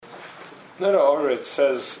or it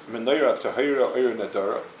says Menorah Tahira Oyer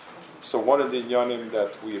Nadara. So one of the inyanim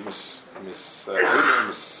that we miss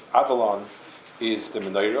Avalon is the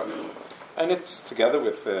Menorah, and it's together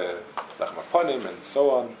with Lachem Aponim and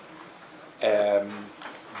so on.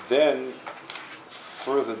 Then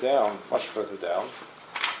further down, much further down,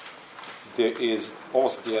 there is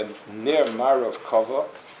almost at the end Ner Marav Kava.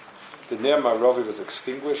 The Ner Maravi was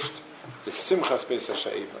extinguished. The Simchas Beis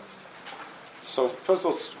HaShe'eva. So first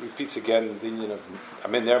of all, it repeats again the union of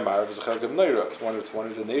Ner Marav is a Chelek of Menorah. It's one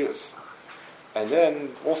of the Neiros. And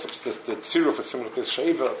then also the Tziruf of Simchas Beis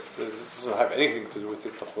HaShe'eva doesn't have anything to do with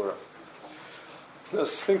it. I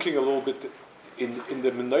was thinking a little bit in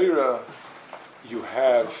the Menorah. You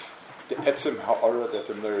have the etzem ha'ara that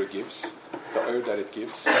the menorah gives, the oir that it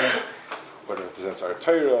gives, what it represents our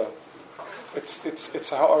Torah. It's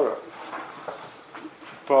a ha'ara.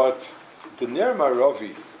 But the Ner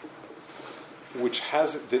Maravi, which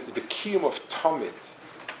has the kiyum of Tamid,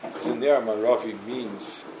 as the Ner Maravi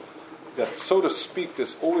means that, so to speak,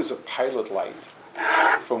 there's always a pilot light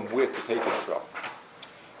from where to take it from.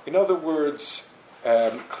 In other words,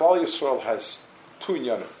 Klal Yisrael has two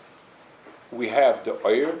inyanim. We have the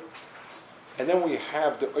oir, and then we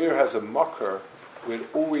have the oir has a makar where it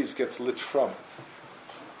always gets lit from.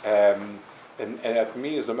 And that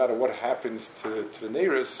means no matter what happens to the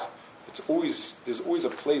neiros, there's always a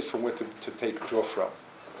place from where to draw from.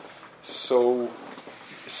 So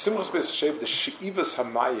Simchas Beis HaShe'eva, the She'ivas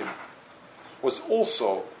HaMayim, was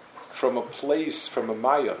also from a place, from a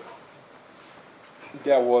Mayan,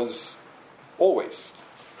 that was always.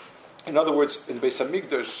 In other words, in Beis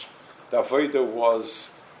HaMikdash, the Avodah was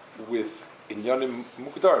with Inyanim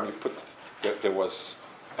Mukdarim. You put there was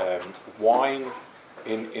wine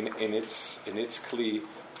in its kli.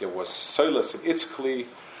 There was solas in its kli.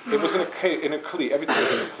 It was in a kli. Everything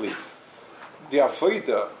was in a kli. The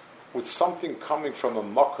Avodah with something coming from a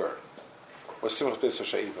makar was Simchas Beis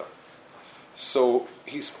HaShe'eva. So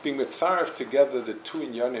he's being mitzaref together the two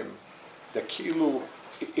inyanim. The kilu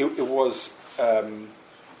it was an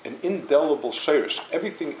indelible shirish.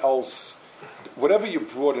 Everything else, whatever you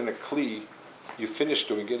brought in a kli, you finish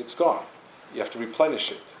doing it, it's gone. You have to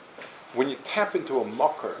replenish it. When you tap into a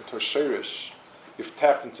makar, into a shirish, you've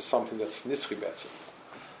tapped into something that's nitzchi betzim.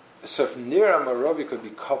 So if Ner Maravi could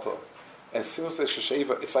be covered, and Simchas Beis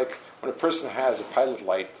HaShe'eva, it's like when a person has a pilot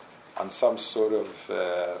light on some sort of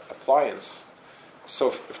appliance. So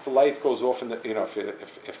if the light goes off,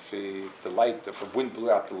 if a wind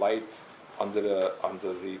blew out the light under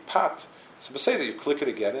the pot, so say you click it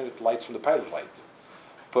again and it lights from the pilot light.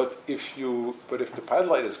 But if the pilot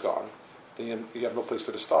light is gone, then you have no place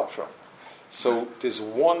for it to start from. So there's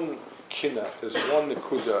one kina, there's one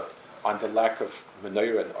nekuda on the lack of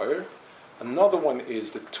menorah and oir. Another one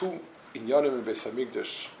is the two inyanim in Beis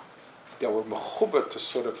Hamikdash that were mechuber to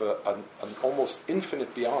sort of an almost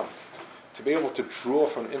infinite beyond. To be able to draw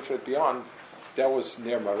from infinite beyond, that was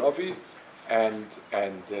Ner Maravi and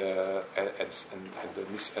Mayim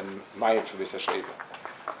from Beis HaShe'eva.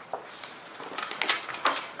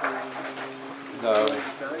 No.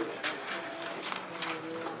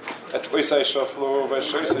 At Oisai Shaflo,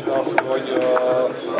 Vaishoisai Daflo,